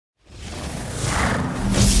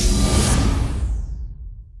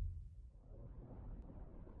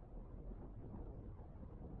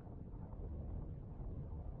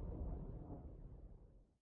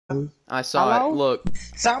I saw Hello? it. Look.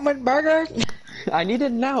 Salmon burger? I need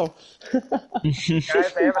it now. Guys,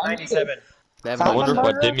 they have a 97. They have I wonder if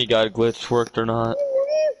my Burger? demigod glitch worked or not.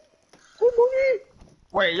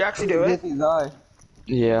 Wait, you actually do it?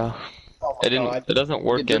 Yeah. Oh my god. It doesn't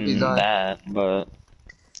work Get in Dippy's eye. that, but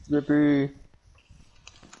Drippy.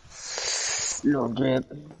 Little drip.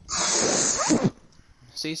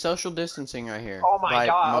 See, social distancing right here. Oh my by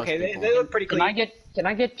god, most okay, they people. look pretty clean. Can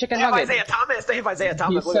I get chicken They have nuggets? Isaiah Thomas, they have Isaiah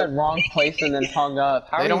Thomas. He Look at said wrong place and then hung up.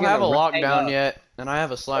 How They are you don't have a gonna hang lockdown up? yet, and I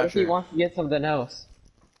have a What if he slasher. wants to get something else?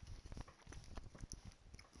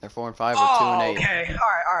 They're 4 and 5 or 2 and 8. Okay,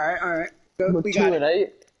 alright. We 2 got and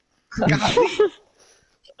it. 8.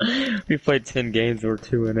 Golly. we played 10 games, we're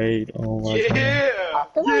 2 and 8. Oh my god. Yeah! I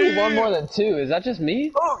feel like we won more than 2. Is that just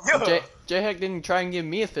me? Oh, yeah! J-Heck didn't try and give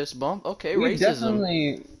me a fist bump. Okay, We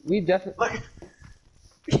racism. definitely. Look.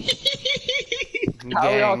 The How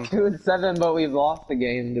are we all gang. 2 and 7, but we lost the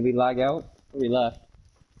game? Did we lag out? Or we left?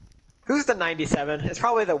 Who's the 97? It's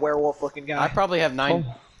probably the werewolf looking guy. I probably have 9.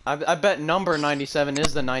 I bet number 97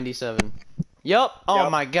 is the 97. Yup. Oh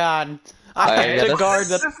Yup. my god. I I have got to a- guard the.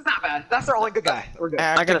 This is not bad. That's our only good guy. We're good. I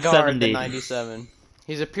have I got to a guard 70. the 97.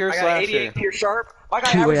 He's a pure I got an 88 slasher. pure sharp. My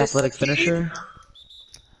guy 2-way averages athletic 60. finisher.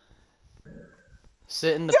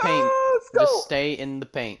 Sit in the Yeah, paint. let's go. Just stay in the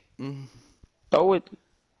paint. Mm. Oh, Hey,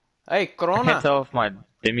 I can't Corona. tell if my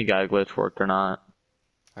demigod glitch worked or not.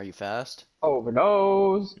 Are you fast?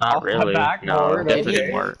 Overdose. Not Off the really. backboard. No, Did definitely he,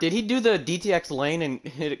 didn't work. did he do the DTX lane and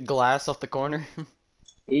hit glass off the corner?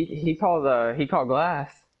 He called glass.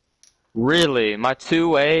 Really? My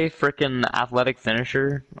 2-way freaking athletic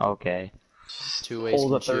finisher? Okay. 2 ways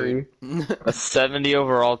Hold can a shoot. A 70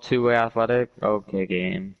 overall 2-way athletic? Okay,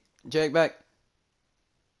 game. Jake back.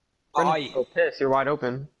 Oh, yeah. Oh, piss, you're wide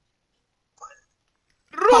open.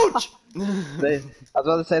 Roach! I was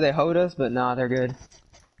about to say they hoed us, but nah, they're good.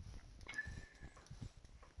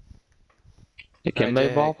 You can Alright,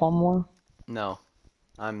 make ball, Palmore? No,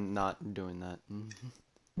 I'm not doing that. What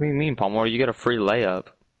do you mean, Palmore? You get a free layup.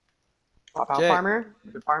 Pop out Jay. farmer?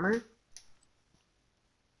 Good farmer?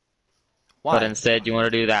 Why? But instead, you want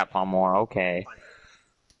to do that, Palmore. Okay.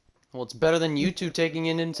 Well, it's better than you two taking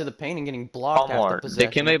it into the paint and getting blocked after Palmore, the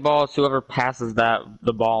possession. Kimbe ball is whoever passes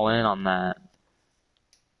the ball in on that.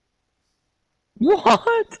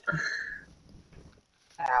 What?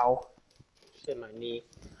 Ow. Shit, my knee.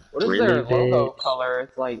 What is Really, their logo bitch? color?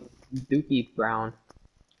 It's like dookie brown.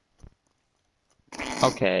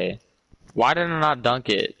 Okay. Why did I not dunk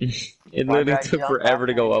it? It Why literally did I took jump forever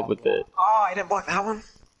to after go I up with it. Oh, I didn't block that one.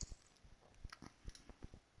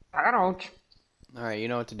 I don't. Alright, you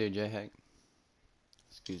know what to do, J-Heck.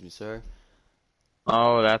 Excuse me, sir.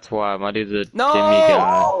 Oh, that's why. My dude's a No!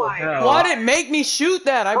 demigod. Oh my god. Why did it make me shoot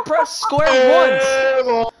that? I pressed square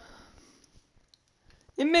once!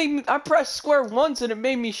 It made me. I pressed square once and it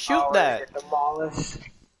made me shoot Oh, that. you're demolished.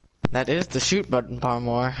 That is the shoot button,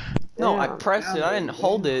 Palmore. No, I pressed it. I didn't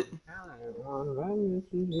hold it. What?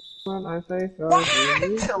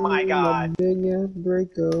 Oh my god.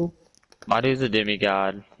 My dude's a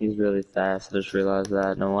demigod. He's really fast. I just realized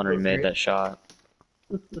that. No wonder he made that shot.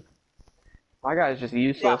 My guy's just Yeah,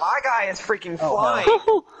 useless. my guy is freaking Oh, flying.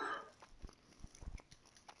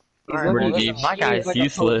 He's Alright, looking Rudy, like my he's guy's like a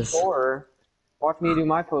useless. post scorer. Watch me do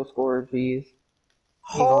my post scorer, please.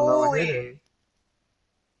 He gonna go and hit Holy him.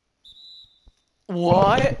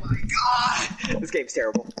 What? god. This game's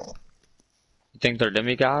terrible. You think they're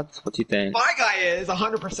demigods? What do you think? My guy is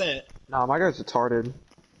 100%. Nah, my guy's retarded.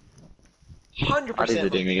 My dude's a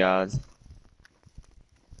 100%. demigod.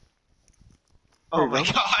 Oh my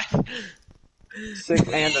god. 6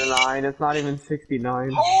 and a 9. It's not even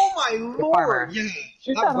 69. Oh my farmer. lord. Yeah.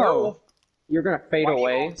 Shoot that werewolf. hoe. You're gonna fade Why do you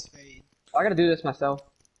away. always fade? I gotta do this myself.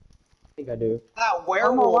 I think I do. That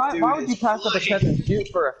werewolf, why, dude, why would you is pass up a catch flying. and shoot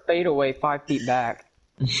for a fadeaway 5 feet back?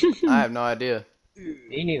 I have no idea. Dude.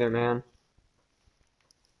 Me neither, man.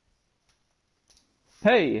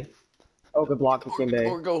 Hey! Oh, good block for Kimbe.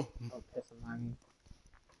 Or go. Oh, piss him, man.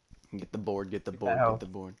 Get the board. Get the Get board. that hoe. Get the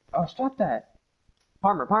board. Oh, stop that!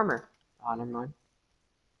 Palmer! Oh, never mind.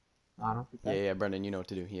 No, I don't think Yeah, that. yeah, Brendan, you know what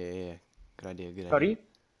to do. Yeah, yeah, yeah. Good idea. Good idea. Cody?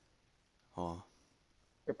 Oh.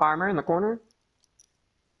 Your Palmer in the corner?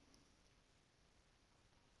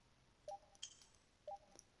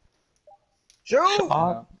 Shoot!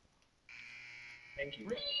 Thank you.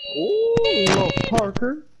 Ooh, little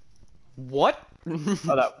Parker. What? Oh,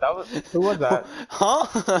 that was. Who was that? Huh?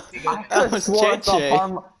 I That could was have swore I saw JJ.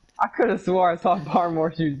 Palmer. I could have swore I saw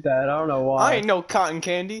Barmore shoot that. I don't know why. I ain't no cotton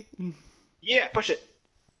candy. Yeah, push it.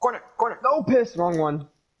 Corner. No piss, wrong one.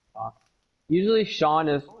 Fuck. Usually Sean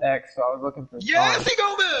is X, so I was looking for Yes,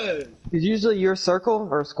 Sean. Gomez! Is usually your circle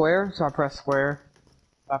or square, so I press square.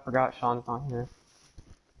 I forgot Sean's not here.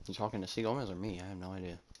 You talking to C. Gomez or me? I have no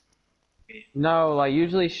idea. No, like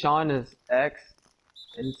usually Sean is X,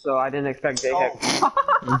 and so I didn't expect JX.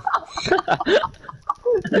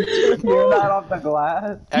 You're not off the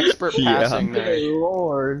glass. Expert Yeah. passing there. Good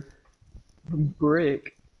lord.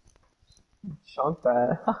 Brick. Sean's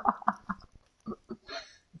bad.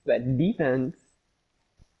 That defense.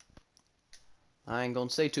 I ain't gonna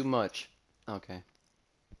say too much. Okay.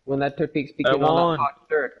 When that Turpik speaking Come on on. that hot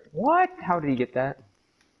shirt. What? How did he get that?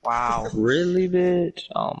 Wow. Really, bitch?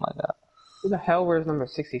 Oh my god. Who the hell wears number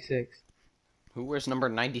 66? Who wears number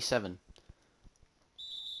 97?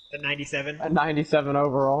 The 97. A 97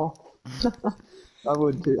 overall. I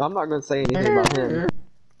would too. I'm not gonna say anything about him.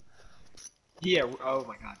 Yeah, oh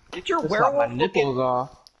my god. Get your Just got my werewolf nipples looking...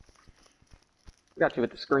 off. Got you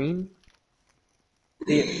with the screen.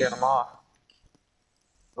 See it, get them off.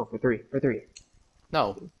 Oh, for three.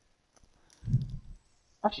 No.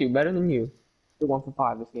 I shoot better than you. You're 1 for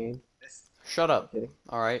 5 this game. Shut up. Kidding.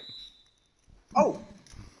 Alright. Oh!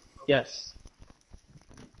 Yes.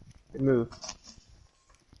 Good move.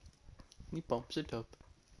 He bumps it up.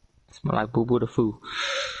 Smell like boo boo the foo.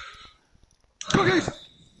 Cookies!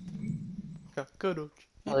 Cockaroach.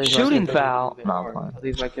 Tell these Shooting black kids foul. they can be who they No, are. I'm fine. Tell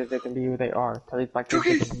these black kids they can be who they are. Tell these black kids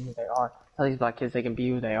they can be who they are. Tell these black kids they can be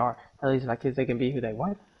who they are. Tell these black kids they can be who they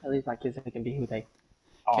what? Tell these black kids they can be who they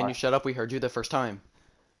are. Can you shut up? We heard you the first time.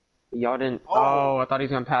 Y'all didn't. Oh. Oh, I thought he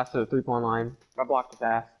was gonna pass to the 3-point line. I blocked the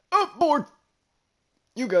pass. Oh, board!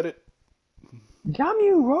 You got it. Damn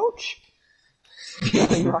you, Roach!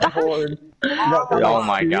 Right board. Oh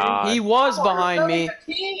my god. He was behind me.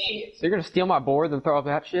 So you're gonna steal my board and throw up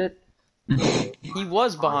that shit? He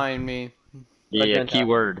was behind me. Yeah,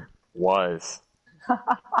 keyword was.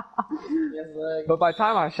 But by the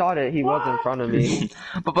time I shot it, he was in front of me.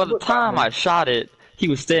 But by the time I shot it, he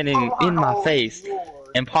was standing in my face,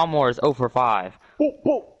 and Palmore is 0 for 5.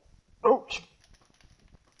 Roach!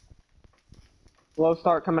 Slow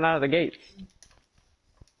start coming out of the gates.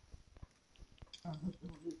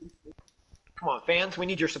 Come on, fans, we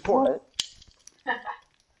need your support.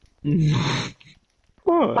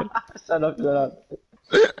 What? Shut up.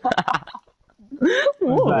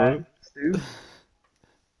 What?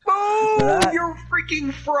 Oh, that? you're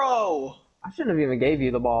freaking fro! I shouldn't have even gave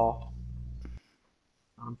you the ball.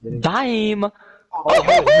 I'm kidding. Dime! Oh,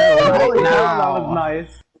 that No. was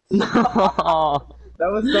nice. No. That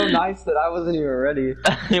was so nice that I wasn't even ready.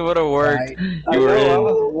 It would have worked. Right. I You were know, I in.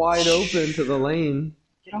 was wide open to the lane.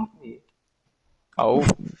 Get off me. Oh.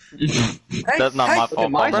 That's not my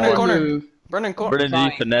fault. my Brennan Palmore. corner. Brennan corner. Brennan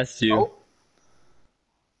D finessed you. Oh.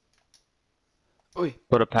 Oi.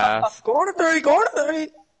 Put a pass. Corner three.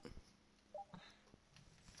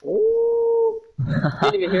 Ooh.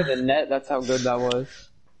 Didn't even hear the net. That's how good that was.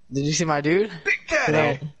 Did you see my dude? Big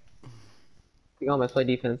Daddy! You almost play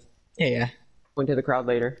defense. Yeah. Went to the crowd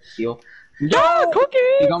later. Steal. Yeah, cookie!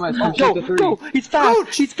 You almost shoot the three. Go! He's fast!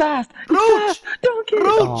 Roach! He's fast! He's Roach! fast! Don't get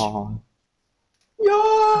Roach! Oh.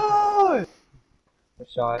 Yo! Good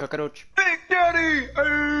shot. Cockaroach. Big Daddy!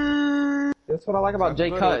 Ayy. That's what I like about Jay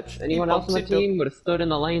Good. Cuts. Anyone He else on the bumps it team would have stood in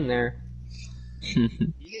the lane there. Yeah.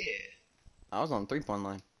 I was on the 3-point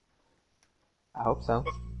line. I hope so.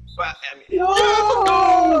 But, I mean,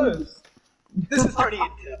 Yo! this is already a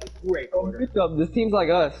great quarter. Good job. This team's like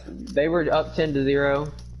us. They were up 10-0.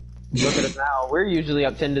 Look at us now. We're usually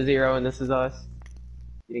up 10-0, and this is us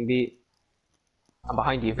getting beat. I'm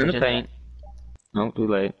behind you. In the Vision. paint. No, too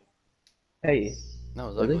late. Hey, That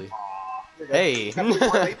was Really? ugly. Hey.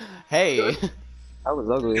 Hey. that was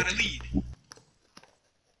ugly. Got a lead.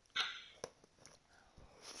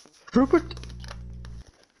 Rupert.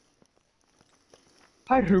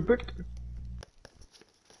 Hi, Rupert.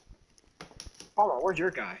 Hold on, where's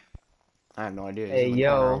your guy? I have no idea. He's Hey, in the yo.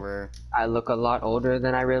 corner over there. I look a lot older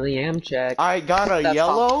than I really am. Check. I got a That's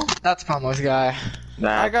yellow. That's Palmo's guy.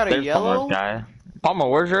 I got a There's yellow. Palmer's guy. Palmer,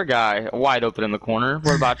 where's your guy? Wide open in the corner.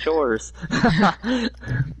 What about yours?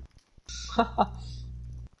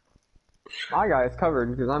 My guy is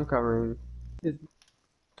covered because I'm covering.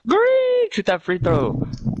 Green! Shoot that free throw.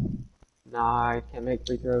 Nah, I can't make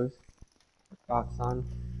free throws. Shot, son.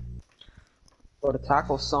 Go to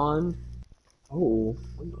tackle, son. Oh,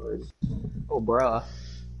 one word. Oh, bruh.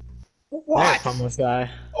 There's What? Palmo's guy.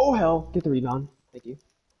 Oh, hell. Get the rebound. Thank you.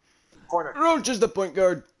 Corner. Roach is the point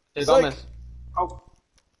guard. It's Psych. Gomez. Oh.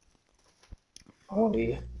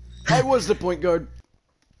 Holy. I was the point guard.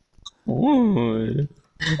 Ooh.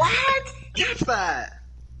 What? Catch that!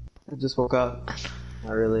 I just woke up.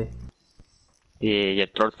 Not really. Yeah, your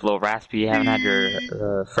throat's a little raspy. You haven't had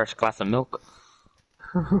your fresh glass of milk.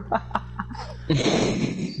 I've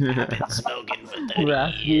been smoking for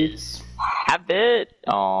 30 years. Have it.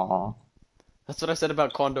 Aw. That's what I said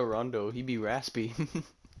about Quando Rondo. He be raspy.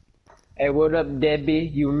 Hey, what up, Debbie?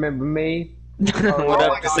 You remember me? What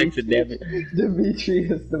up, sexy Debbie?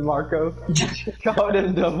 Demetrius DeMarco. Called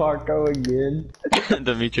him DeMarco again.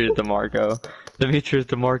 Demetrius DeMarco. Demetrius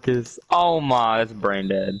DeMarcus. Oh my, that's brain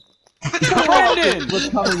dead. Brandon! What's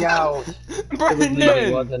coming out?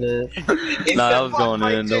 Brandon! Wasn't it? No, that was going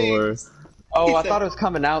in, don't worry. Oh, I thought it was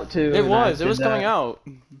coming out too. It was coming out.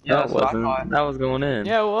 Yeah, That that's what I wasn't. thought. That was going in.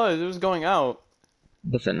 Yeah, it was going out.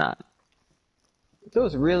 Was it not? If it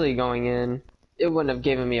was really going in, it wouldn't have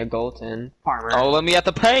given me a goaltend. Farmer. Oh, let me at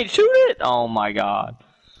the paint. Shoot it! Oh my god.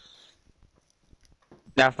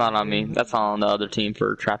 That's not on me. That's on the other team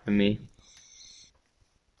for trapping me.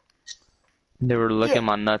 They were licking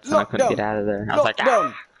my nuts and I couldn't get out of there. I was like,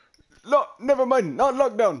 ah! Never mind, not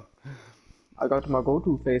lockdown. I got my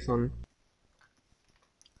go-to face on.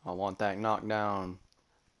 I want that knockdown.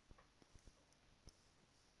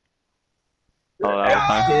 Oh, that was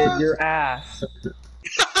nice. Kid, your ass.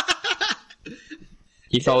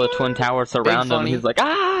 He saw the Twin Towers surround him and funny. he was like,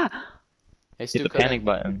 ah! Hey, Hit Stu, the cut panic it.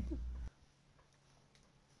 button.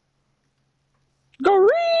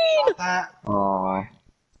 Green! Oh.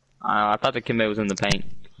 I thought the Kimbe was in the paint.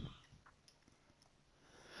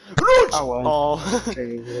 I was. Oh.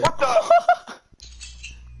 What the?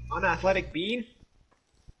 Unathletic bean?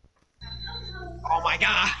 Oh my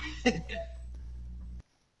god!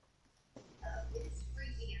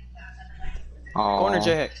 Oh. Corner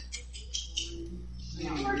J.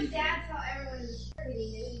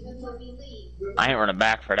 I ain't running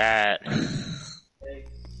back for that.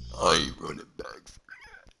 I ain't running back.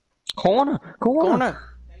 Corner! Corner!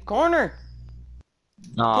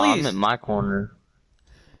 No, Please. I'm in my corner.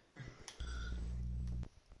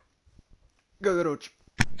 Cockaroach.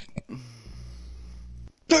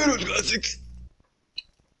 Cockaroach classics!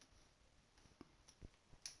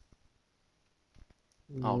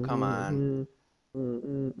 Oh, come on.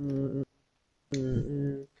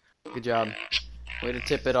 Good job. Way to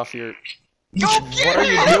tip it off your... What are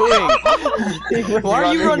you doing? Why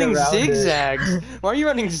are you running zigzags? Why are you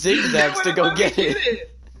running zigzags to go get it?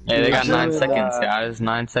 Hey, they got 9 Doing seconds, that. guys.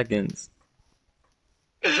 9 seconds.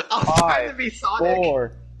 I'm trying to be Sonic!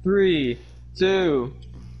 4, 3, 2.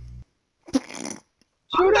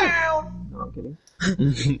 Shoot down! No, I'm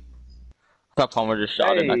kidding. Thought Palmer just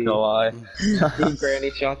shot it, not Hey. gonna lie. He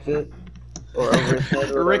granny shots it. Or over his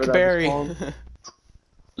head. or Rick whatever that Barry. was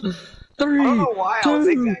called. 3, I don't know why I was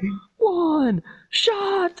 2, zigzagging. 1,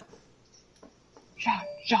 shot!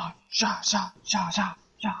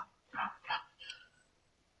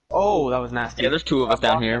 Oh, that was nasty. Yeah, there's 2 of us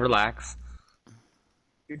down here. Relax.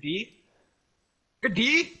 Good D? Good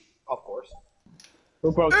D? Of course.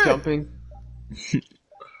 We're both jumping.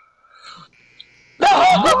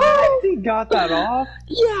 No! He got that off.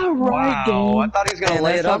 Yeah, right, Wow, I game. thought he was gonna Gonna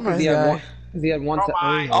lay lay it it up up. because he had one. Because he had 1 Oh second.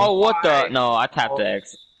 my. Oh, what the? No, I tapped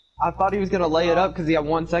X. I thought he was gonna lay it up because he had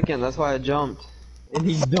 1 second. That's why I jumped, and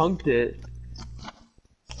he dunked it.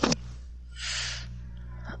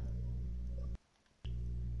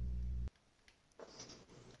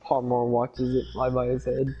 Palmer watches it fly by his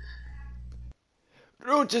head.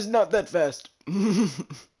 Roach is not that fast.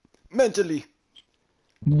 Mentally.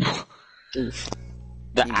 Oof.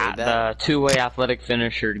 The, He made that. the two-way athletic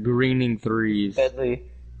finisher, greening threes. Deadly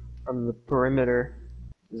from the perimeter.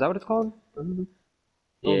 Is that what it's called? Perimeter?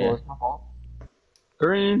 Oh, Yeah. well, it's my fault.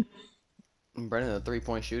 Green. Brennan, the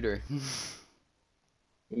 3-point shooter.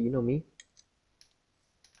 Hey, you know me.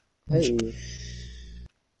 Hey.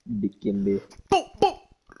 Big Kimby. Boom, boom,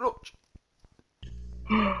 Roach.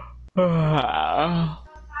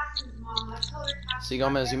 See,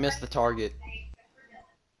 Gomez, you missed the target.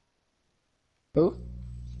 Who?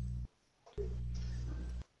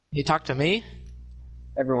 You talk to me?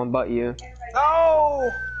 Everyone but you. No!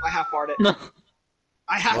 I half barred it. No.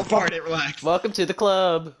 I half barred it, relax. Welcome to the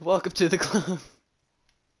club. Welcome to the club.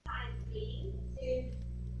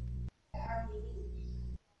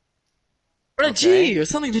 Brennan Okay. G, you're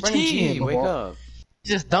something to Brennan G, team. wake up. He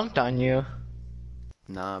just dunked on you.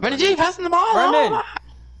 Nah, Brennan G, passing the ball. Brennan! Oh,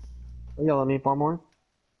 Are you yelling at me, Farmore?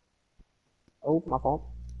 Oh, my fault.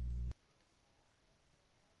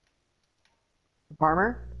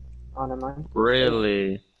 Farmer? Oh, never mind.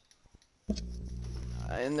 Really?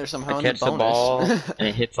 And there's somehow I in the catch the bonus. ball and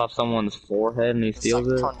it hits off someone's forehead and he it's steals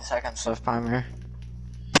like it. 20 seconds left, Palmer.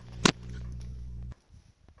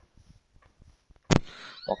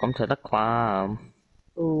 Welcome to the climb.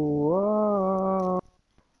 Ooh,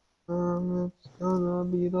 Gonna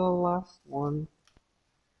be the last one.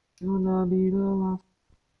 Gonna be the last.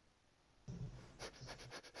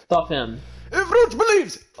 Stop him. If Roach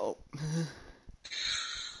believes! Oh.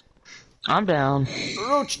 I'm down.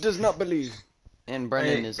 Roach does not believe. And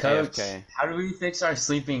Brendan Hey, is Coach, AFK. how do we fix our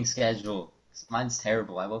sleeping schedule? 'Cause mine's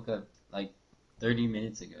terrible. I woke up like 30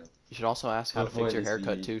 minutes ago. You should also ask how to Before fix your this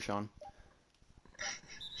haircut meeting. too, Sean.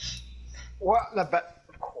 What the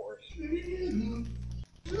Of course.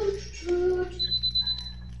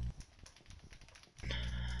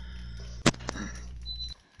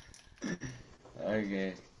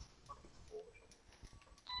 Okay.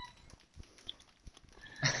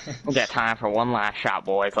 We got time for one last shot,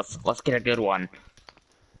 boys. Let's get a good one.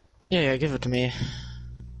 Yeah, give it to me.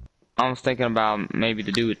 I was thinking about maybe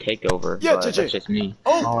to do a takeover, Yeah, but JJ. that's just me.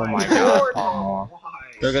 Oh, my god. Why?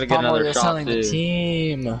 They're gonna get Palmer, another you're shot selling the too.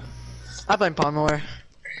 team. I blame Palmer.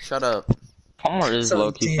 Shut up. Palmer is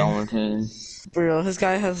low-key selling the team. For real, this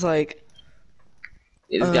guy has like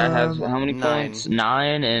This guy has how many 9. points?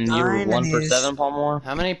 9, and you were 9, 1 and for he's- 7, Palmer?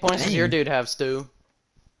 How many points does your dude have, Stu?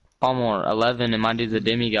 Palmer, 11, and my dude's a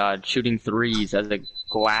demigod, shooting threes as a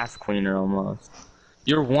glass cleaner almost.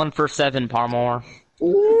 You're 1 for 7, Palmer.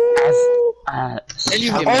 and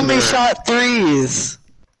you give me only your- shot threes.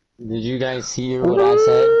 Did you guys hear what I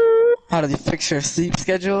said? How did you fix your sleep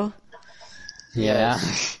schedule? Yeah.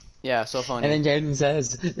 Yeah, so funny. And then Jaden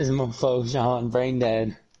says, "This mofo Sean, brain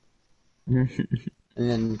dead." And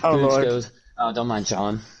then Oh, Boots Lord. goes, "Oh, don't mind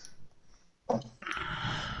Sean."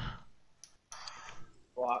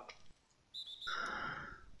 Block.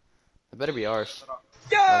 It better be ours.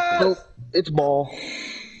 Yeah! It's ball.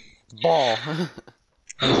 Ball.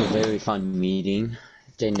 It was a very fun meeting.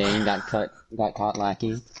 Jaden got caught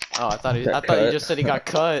lacking. Oh, I thought you cut. just said he got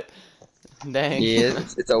cut. Dang. Yeah,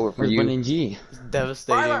 it's over for Where's you. Brennan G?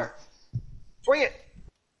 Devastating. Tyler! Swing it!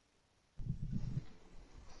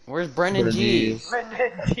 Where's Brendan G?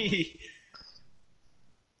 Mendy!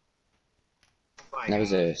 That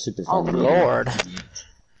was a super Oh fun meeting. Lord.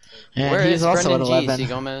 And Where he's is also Brendan at G? 11. C.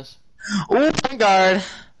 Gomez. Ooh, point guard.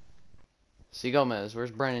 C. Gomez.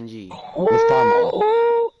 Where's Brendan G? Where's Palmer?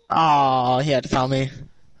 Oh, he had to foul me.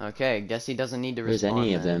 Okay, guess he doesn't need to Where's respond.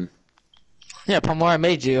 any of then. them? Yeah, Palmer, I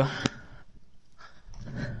made you.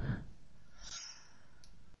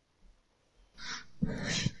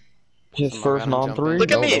 His Come on, first gotta jump non-3? in.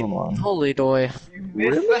 Look at me. Come on. Holy doy.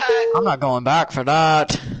 Missed that! I'm not going back for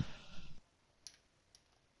that.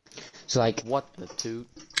 So like, What the toot?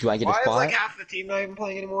 do I get a Why is spot? like half the team not even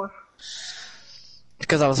playing anymore?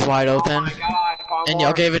 Because I was wide open. Oh my god, Palmer. And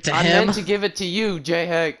y'all gave it to I him. meant to give it to you, J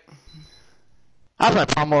Heck. I blame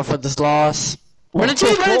Palmer for this loss. Brennan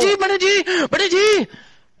G! Brennan G! Brennan G! Brennan G!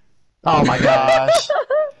 Oh my gosh.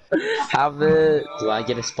 Have it. Do I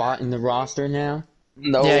get a spot in the roster now?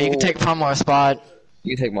 No. Yeah, you can take Palmer's spot.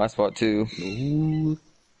 You can take my spot too. Ooh.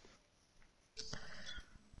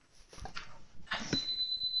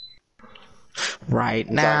 Right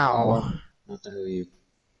now. Not to who you.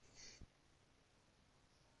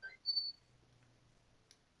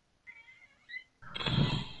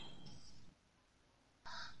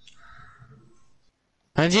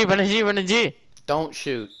 Brennan G! Brennan G! Brennan G! Don't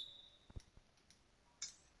shoot.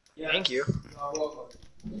 Thank you.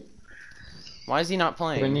 Why is he not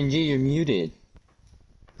playing? Brennan G, you're muted.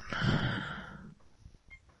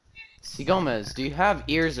 C. Gomez, do you have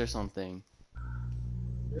ears or something?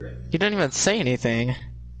 You didn't even say anything.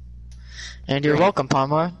 And you're welcome,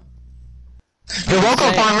 Palmer. You're welcome,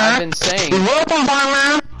 I've Palmer! been saying. You're welcome,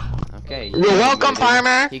 Palmer! Okay. You're can get welcome, muted.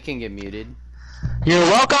 Palmer! He can get muted. You're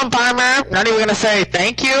welcome, Palmer! Not even gonna say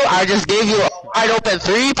thank you, I just gave you a wide open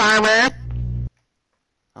 3, Palmer!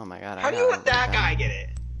 Oh my god. I How do you got let a that rebound. guy get it?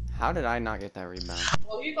 How did I not get that rebound?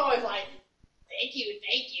 Well, he's always like, thank you,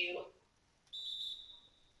 thank you.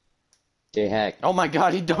 J Heck, Oh my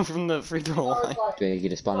god, he dunked from the free throw line. do I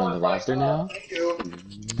get a spot on the roster now?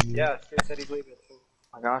 Yeah, Stu said he's leaving. Oh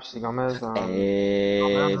my gosh, C. Gomez.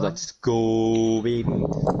 Hey, let's go, baby. Good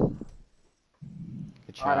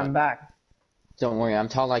Alright, I'm shot. back. Don't worry, I'm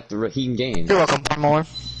tall like the Raheem game. You're welcome, Palmer.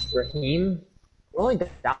 Raheem? We're only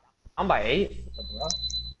down by 8.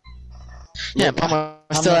 Yeah, Palmer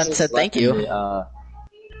still hasn't said thank you.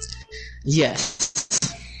 Yes.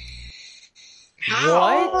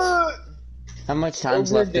 What? How much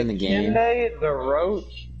time's left in the game? The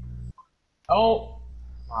Roach. Oh!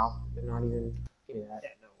 Wow, did not even give me that. Yeah,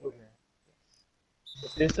 no.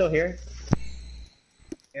 Is Stu still here?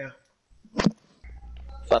 Yeah.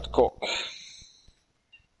 About to cook.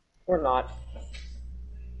 Or not?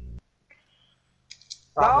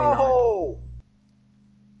 Probably not. No!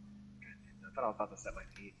 I thought I was about to set my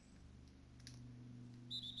feet.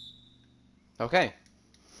 Okay.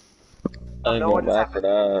 I ain't going back for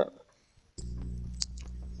that.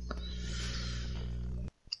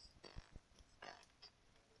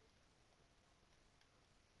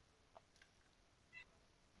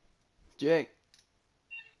 Jake.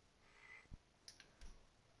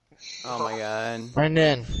 Oh my god.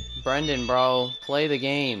 Brendan. Brendan, bro, play the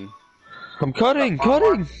game. I'm cutting. Come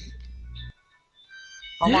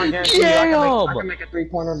on, guarantee you, I Damn! can make a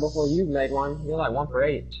 3-pointer before you made one. You're like 1 for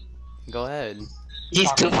 8. Go ahead.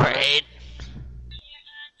 He's 2 for 8.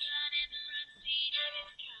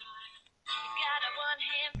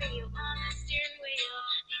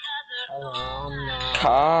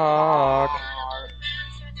 Cock.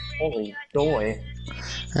 Holy joy.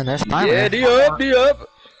 And there's my Yeah, D up.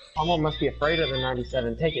 Someone must be afraid of the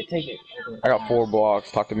 97. Take it. I got 4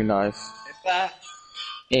 blocks. Talk to me nice.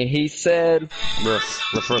 And he said, rough.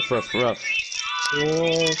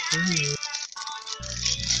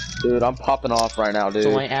 Dude, I'm popping off right now, dude.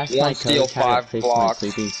 So I asked 1 my steal, coach how to 5 fix my blocks,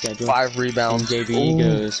 sleeping schedule. 5 And rebounds. JB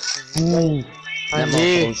goes, that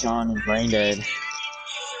motherfucker Sean is brain dead.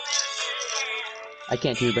 I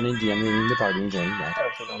can't do Brendan G. I'm leaving the party and joining back.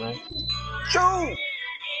 Shoot!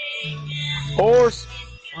 Horse!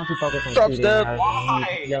 Why don't you focus on Drop shooting step. rather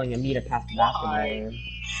than you yelling at me to pass the basketball?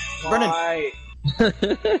 Brendan.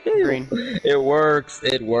 Green. It works.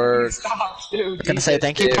 Stop, dude. Gonna say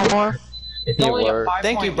thank you, Palmore? It's It only a worked. 5-point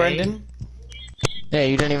Thank you, game. Brendan. Yeah,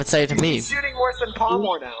 you didn't even say it to me. He's shooting worse than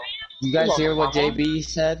Palmore now. You guys hear what welcome, JB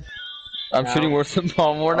said? I'm shooting worse than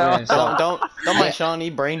Palmore now. Okay, so- Don't mind Sean, he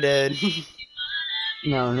brain dead.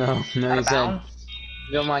 No, he said,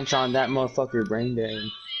 don't mind Sean, that motherfucker brain dead.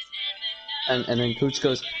 And then Cooch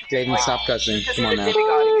goes, Jaden, stop cussing. Come on now.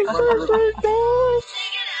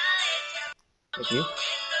 Thank you.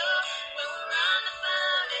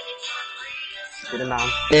 Get him down.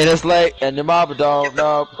 It is late and your mama don't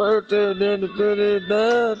know. Turning in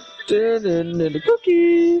the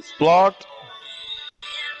cookies. Blocked.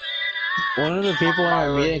 One of the people in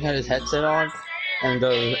our meeting had his headset on, and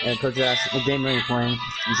goes, and Coach asked, what game are you playing?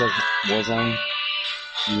 He's like, Warzone.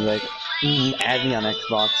 He's like, add me on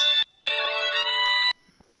Xbox.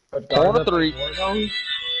 4 to 3.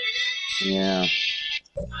 Yeah.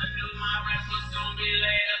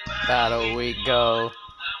 Battle week go.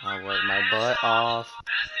 I'll work my butt off.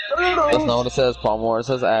 That's not what it says, Palmore. It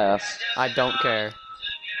says ass. I don't care.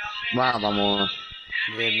 Wow, Palmore.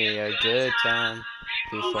 Give me a good time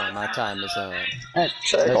before my time is up.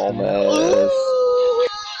 Check on this.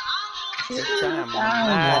 Good time of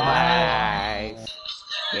my life.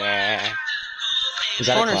 Yeah. Is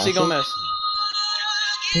that Corner, a Seagull classic?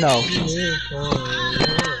 miss. No.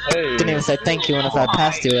 Hey. Didn't even say thank you, and if I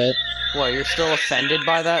passed you it. What, you're still offended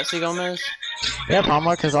by that, Seagull miss? Yeah,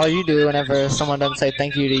 Palmer, because all you do whenever someone doesn't say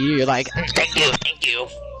thank you to you, you're like, thank you.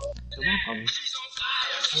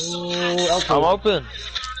 I'm open.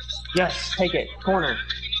 Yes, take it. Corner.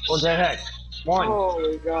 Or J Heck. 1.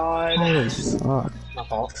 Holy God. Holy fuck. My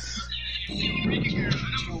fault.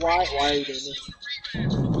 Why are you doing this?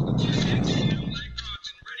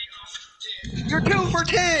 You're 2 for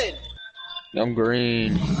 10! I'm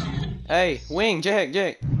green. Hey, wing,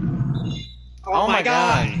 Jake. Oh my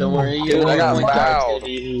God. Don't worry, Dude, I got fouled.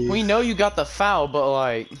 We know you got the foul, but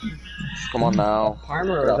like, Come on now.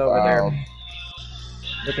 Palmer Got is over fouled. there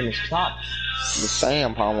licking his chops. Just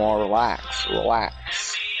saying, Palmore, relax.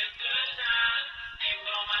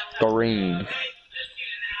 Green.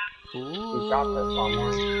 ooh, got this,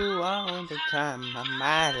 Palmer. I want the time of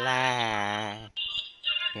my life.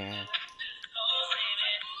 Yeah.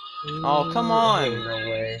 Oh, come on. No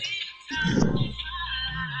way.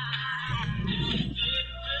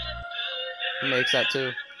 He makes that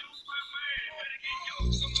too.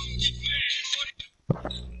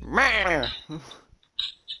 Meh.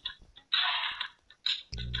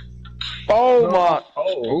 Oh my.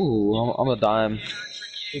 Oh, Ooh, I'm a dime.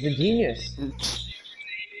 he's a genius.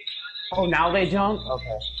 Oh, now they jump?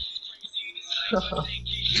 Okay.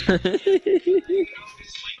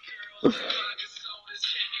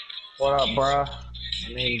 What up, bruh?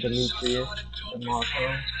 My name's Demetrius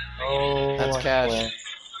DeMarco. Oh, That's I cash. swear.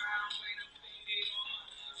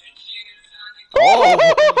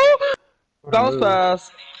 Oh! Bounce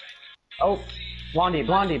pass. Oh, Blondie.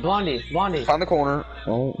 Find the corner.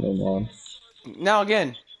 Oh, never mind. Now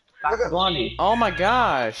again. Back to Blondie. Oh my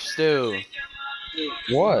gosh, Stu.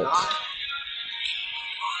 What?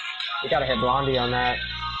 We gotta hit Blondie on that.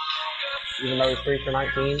 Even though he's 3 for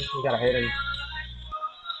 19, we gotta hit him.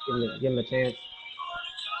 Give him a chance.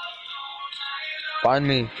 Find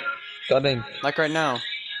me. Cutting. Like right now.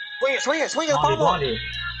 Swing it, Blondie, Blondie.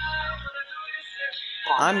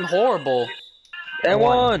 I'm horrible. And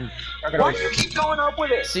one. Why do you keep going up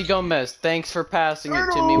with it? C. Gomez, thanks for passing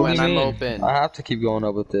it to me when I'm open. I have to keep going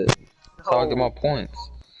up with it. That's how I get my points.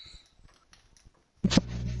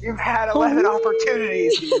 You've had 11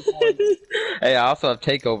 opportunities to get points. Hey, I also have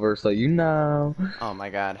takeover, so you know. Oh my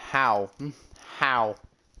god, how? How?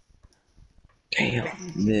 Damn,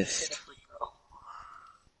 missed.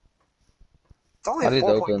 It's only That a is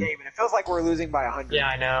 4-point open. game, and it feels like we're losing by 100. Yeah,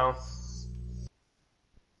 I know.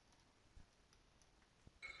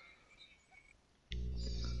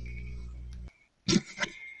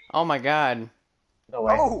 Oh my god. No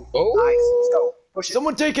way. Oh, nice. Let's go. Push it.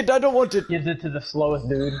 Someone take it, I don't want it. Gives it to the slowest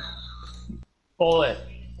dude. Pull it.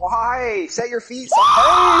 Why? Set your feet.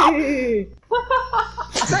 Hey!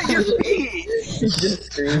 Set your feet. He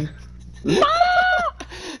just screamed.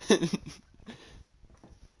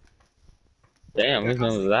 Damn, whose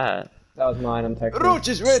name was that? That was mine, I'm texting. Roach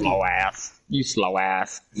is ready. Slow ass. You slow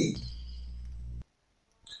ass.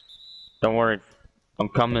 Don't worry. I'm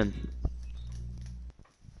coming.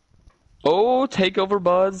 Oh, takeover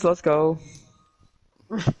buds. Let's go.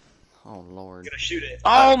 Oh lord. Gonna shoot it.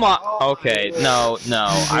 Oh my. Okay, no.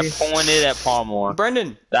 I pointed at Palmore.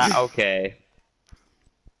 Brendan. That okay.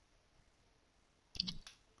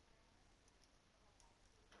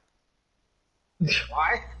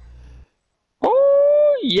 Why?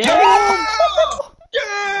 Oh yeah.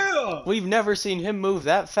 Yeah! We've never seen him move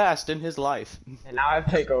that fast in his life. And now I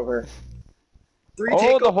take over. 3 Oh,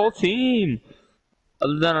 takeovers. the whole team.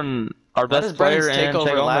 Other than our Why does best player Brendan's and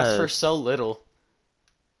takeover last for Gomez. so little?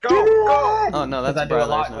 Go, go! Oh no, that's I do a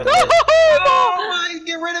lot brothers. with No. it. Oh my,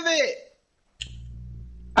 get rid of it!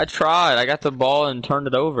 I tried. I got the ball and turned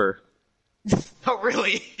it over. Oh,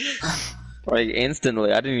 really? Like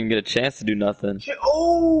instantly. I didn't even get a chance to do nothing.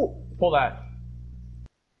 Oh! Pull that.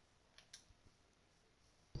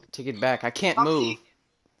 Take it back. I can't move.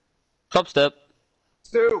 Top step.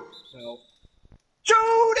 Stu! No.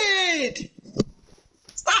 Shoot it!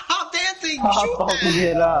 Stop dancing! Stop Shoot bumping it!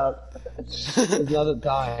 it up. There's another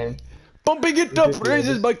time. Bumping it up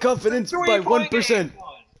raises my confidence by 1%.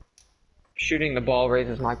 Shooting the ball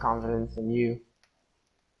raises my confidence in you.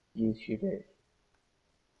 You shoot it.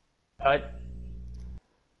 Cut.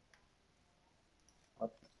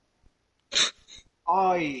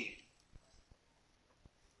 Oi.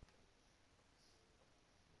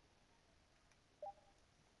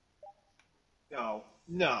 No.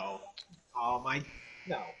 No. Oh my.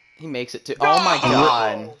 No. He makes it to. Oh my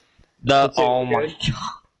god. Oh my god.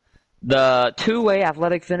 The two-way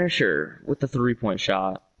athletic finisher with the three-point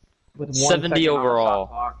shot. With 1 70 second on the overall. shot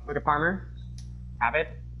clock. Look at Farmer. Have it.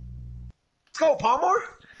 Let's go, Palmer!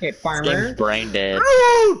 Hit This Farmer. game's brain dead.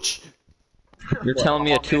 Roach! You're telling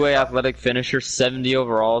me a two-way athletic finisher, 70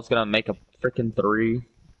 overall, is gonna make a freaking three?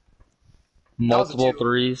 Multiple two.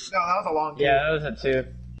 threes? No, that was a long game. Yeah, that was a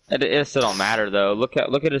 2. It still don't matter though. Look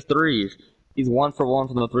at his threes. He's 1 for 1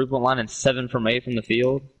 from the three-point line and 7 from 8 from the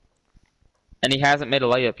field. And he hasn't made a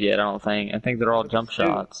layup yet, I don't think. I think they're all jump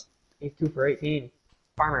shots. He's 2 for 18.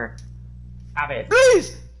 Farmer. Have it.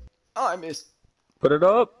 Please! Oh, I missed. Put it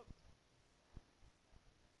up.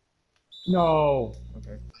 No.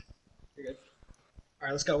 Okay. You're good.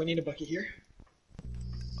 Alright, let's go. We need a bucket here.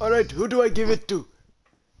 Alright, who do I give it to?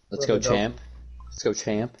 Let's go, champ. Let's go,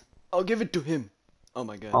 champ. I'll give it to him. Oh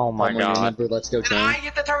my god. Oh my Palmer, you god. remember Let's go, Did I champ.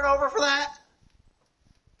 get the turnover for that?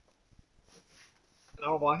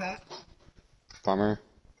 No, block that? Farmer,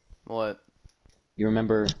 What? you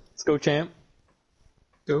remember Let's go, champ.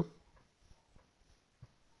 Go.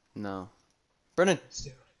 No. Brennan.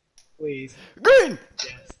 Stu. Please. Green!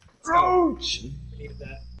 Yes. Roach! We needed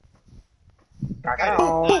that.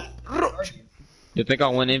 Oh. Roach! You think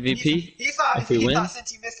I'll win MVP? He thought, If we he win? thought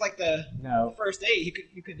since he missed like the No. first 8,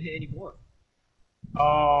 you couldn't hit any more.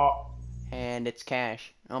 Oh. And it's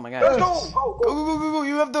cash. Oh my god. Let's Go, go! Go, go, go! go, go, go.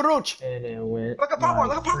 You have the roach. And it went. Look at Palmer!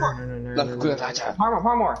 Look at Palmer! Palmer,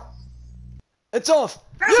 Palmer. It's off.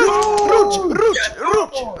 Yes! Roach!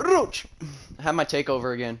 Roach! Roach! I have my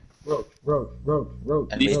takeover again. Roach.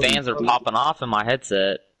 These fans are popping off in my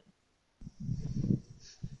headset.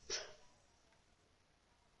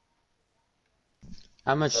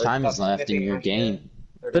 How much time is left in your game?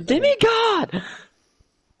 The demigod!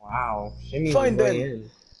 Wow. Shimmy Fine was then. way in.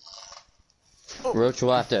 Roach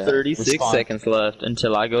will have to 36 respond. seconds left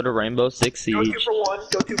until I go to Rainbow Six Go 2 Siege. for 1.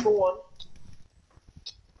 Go 2 for 1.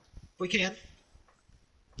 We can.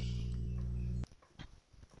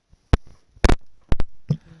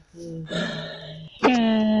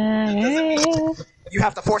 You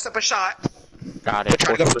have to force up a shot. Got it.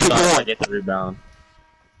 Force up the shot, I get the rebound.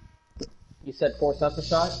 You said force up a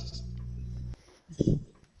shot?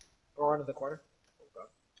 Go on to the corner.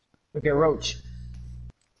 Look at Roach.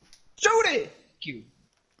 Shoot it! Q.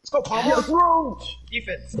 Let's go, Palmer.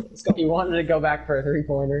 Defense. Let's go. He wanted to go back for a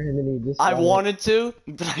 3-pointer, and then he just. I wanted to,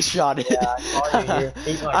 but I shot it. Yeah, I saw you here.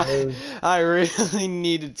 Eat my food. I really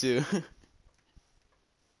needed to.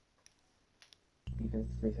 Defense,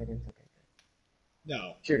 3 seconds. Okay.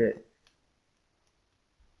 No. Shoot it.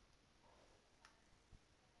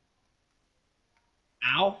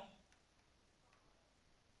 Ow.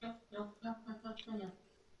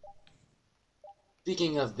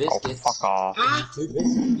 Speaking of Oh, biscuits. fuck off.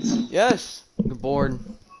 Yes. The board.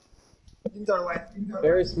 You can throw it away.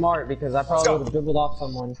 Very smart because I probably go. would have dribbled off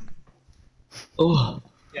someone. Ugh.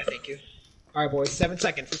 Yeah, thank you. All right, boys. 7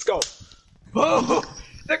 seconds. Let's go. Oh,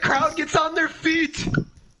 the crowd gets on their feet.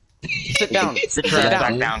 Sit down. Sit Sit back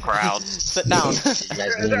down. down, crowd. Sit down.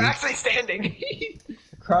 They're actually standing.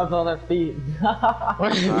 Crowd's on their feet.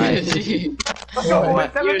 Let's go,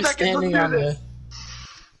 boys. 7 You're seconds. standing Let's on do this.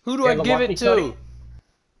 Who do I Yeah, give it to?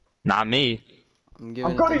 Not me. I'm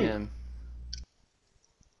giving it got to it. him.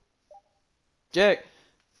 Jack.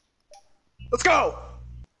 Let's go.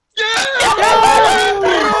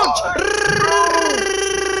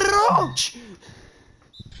 Ouch!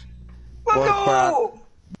 Let's Boy, go.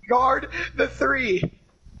 Guard the 3.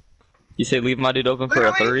 You say leave my dude open for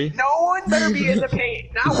a Literally, 3? no one better be in the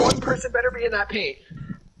paint. Not one person better be in that paint.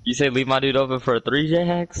 You say leave my dude open for a 3,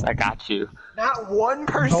 J-Hex? I got you. Not one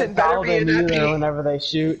person Don't better foul be in them that either paint. whenever they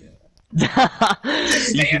shoot. You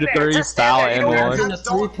shoot a 3, Just stand foul, there. You and don't have 1. to- A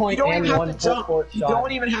 3-point you don't and even have one to jump. full-court You shot.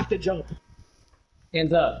 don't even have to jump.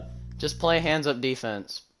 Hands up. Just play hands up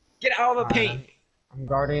defense. Get out of the paint. I'm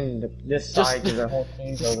guarding this Just- side because the whole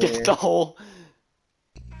team's Just over get here. the whole.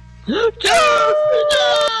 Yes!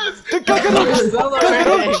 The Cockaroach!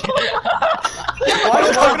 Cockaroach! Why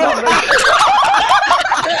the Cockaroach?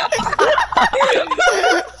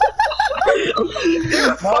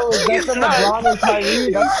 No, that's the LeBron and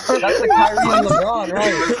Kyrie. That's the Kyrie and LeBron,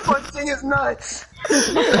 right? Punching his nuts.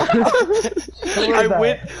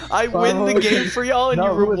 I win the game for y'all, and No,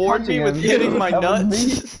 you who was reward me punching with him? hitting my That was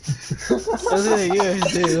nuts. Those are you,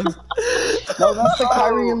 dude. No, that's the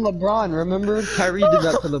Kyrie and LeBron. Remember, Kyrie did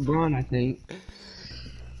that to LeBron, I think.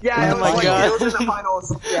 Yeah, it Oh was my like God. it was in the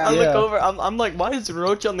finals. Yeah, I look over. I'm like, why is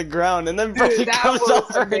Roach on the ground? And then Brady that comes was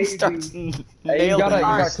over and amazing. starts Hey, you nailing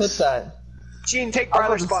gotta it. clip that. Gene, take I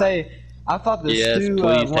was Bryler's about to spot. say, I thought the Yes, Stu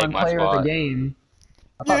please take won my player of spot. the game.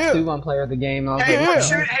 I thought Yeah. Stu won player of the game. I was Hey,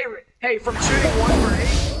 like, from shooting 1 for